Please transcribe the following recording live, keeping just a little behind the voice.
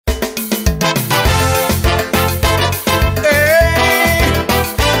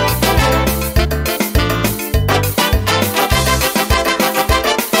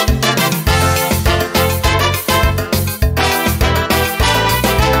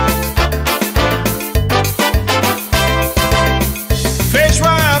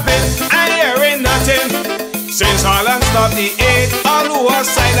was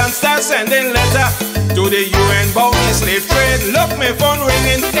silent, start sending letter to the UN about the slave trade. Look, my phone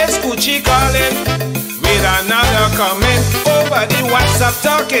ringing, it's Gucci calling with another comment over the WhatsApp,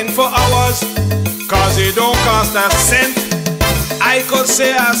 talking for hours, cause it don't cost a cent. I could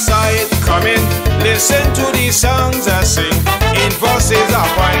say I saw it coming. Listen to the songs I sing. Invoices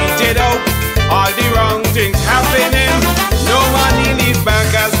are pointed out, all the wrong things happening. No money leave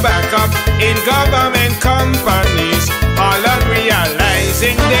bankers back up in government companies. All on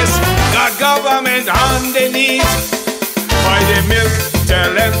realizing this, got government on the knees. Buy the milk,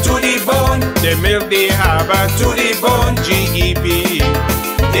 tell them to the bone. The milk they have to the bone. GEP,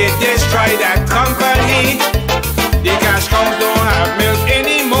 they destroy that company. The cash cows don't have milk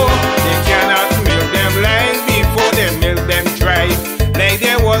anymore. They cannot milk them like before. They milk them dry like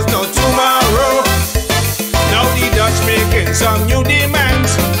there was no tomorrow. Now the Dutch making some new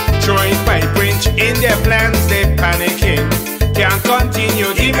demands, throwing pipe wrench in their plans. They panicking, can't continue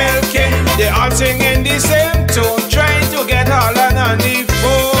the milking. They all singing the same tune, trying to get Holland on the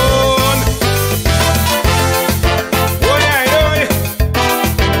phone.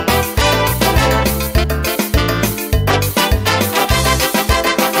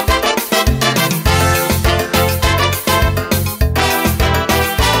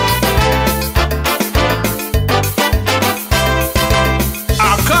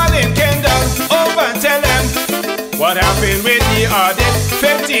 What happened with the audit?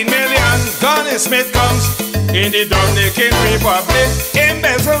 15 million. Gunny Smith comes in the Dominican Republic.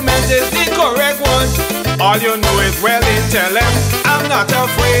 Embezzlement is the correct one. All you know is well in tell them. I'm not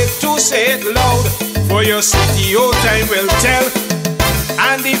afraid to say it loud, for your CTO time will tell.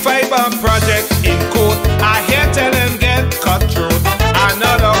 And the fiber project in court, I hear tell them get cut throat.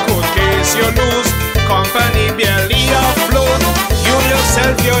 Another court case you lose, company barely afloat. You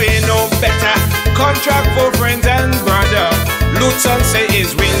yourself, you ain't no better. Contract for friends and brother. Luton say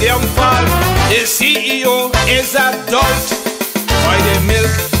is William Fall. The CEO is adult. Buy the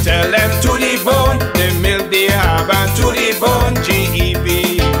milk, tell them to the bone. The milk they have and to the bone.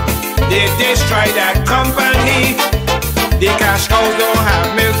 GEP, they destroy that company. The cash cows don't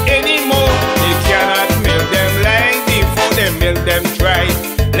have milk anymore. They cannot milk them like before. They milk them dry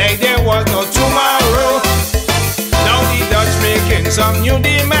like there was no tomorrow. Now the Dutch making some new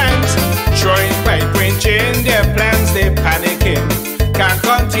demands, throwing pipe wrench in their plans. They panicking, can't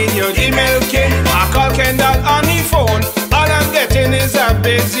continue the milking. I call Kendall on the phone, all I'm getting is a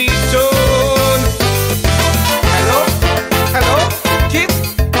busy tone. Hello? Hello? Kid?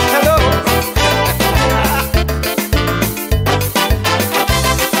 Hello?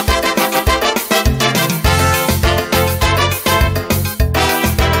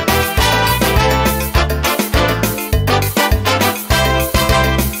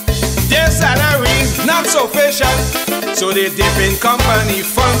 Sufficient, so they dip in company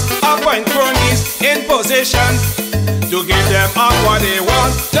funds, appoint cronies in position to give them up what they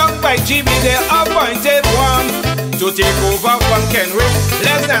want. Done by GB, they appointed one to take over from Kenwick.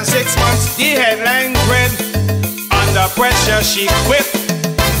 Less than 6 months, the headline read, under pressure she quit.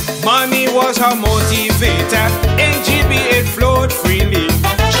 Money was her motivator, in GB it flowed freely.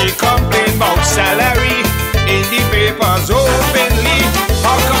 She complained about salary in the papers openly.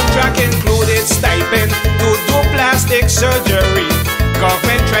 Her contract included stipend to do plastic surgery.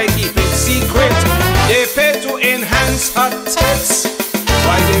 Government try keep it secret. They pay to enhance her tits.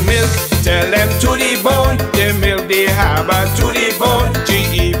 Why the milk? Tell them to the bone. The milk they have to the bone.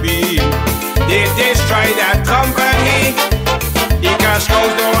 GEP, they destroy that company. The cash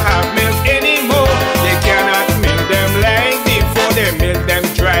cows don't have milk anymore. They cannot milk them like before. They milk them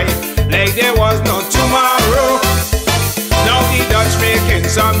dry like there was no tomorrow. Now the Dutch making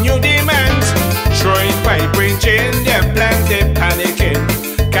some new demands, throwing pipe wrench in their plans. They panicking,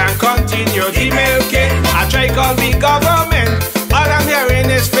 can't continue the milking. I try call the government, all I'm hearing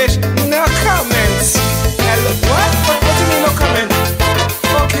is fish, no comments. Hello, what? What do you mean no comment?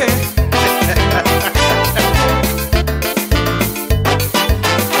 Okay.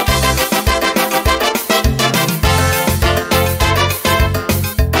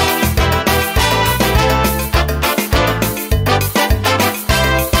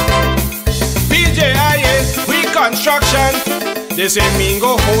 Construction, they say me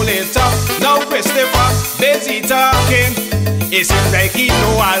go hold it up. Now Christopher busy talking. It seems like he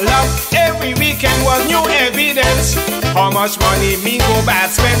know a lot. Every weekend was new evidence. How much money me go bad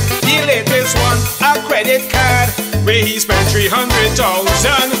spend? The latest one, a credit card where he spent 300,000.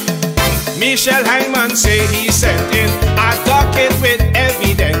 Michelle Hyman say he sent in a docket with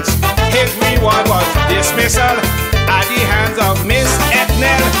evidence. His reward was dismissal at the hands of Miss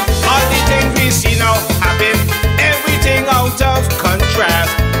Etnell. All the things we see now happen, everything out of control.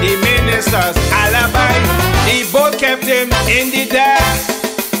 in the dark.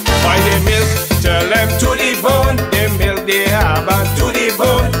 Why they milk? Tell them to the bone. They milk the harbor to the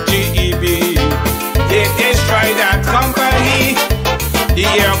bone. GEB, they destroy that company. The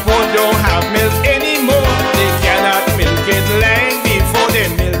airport don't have milk anymore. They cannot milk it like before. They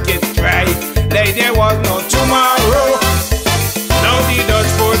milk it dry like there was no tomorrow. Now the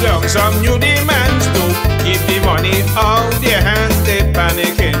Dutch put up some new demands to keep the money out their hands. They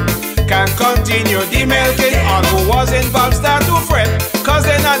panicking, can't continue the milking. All who was involved start to fret, cause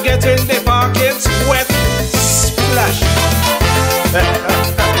they're not getting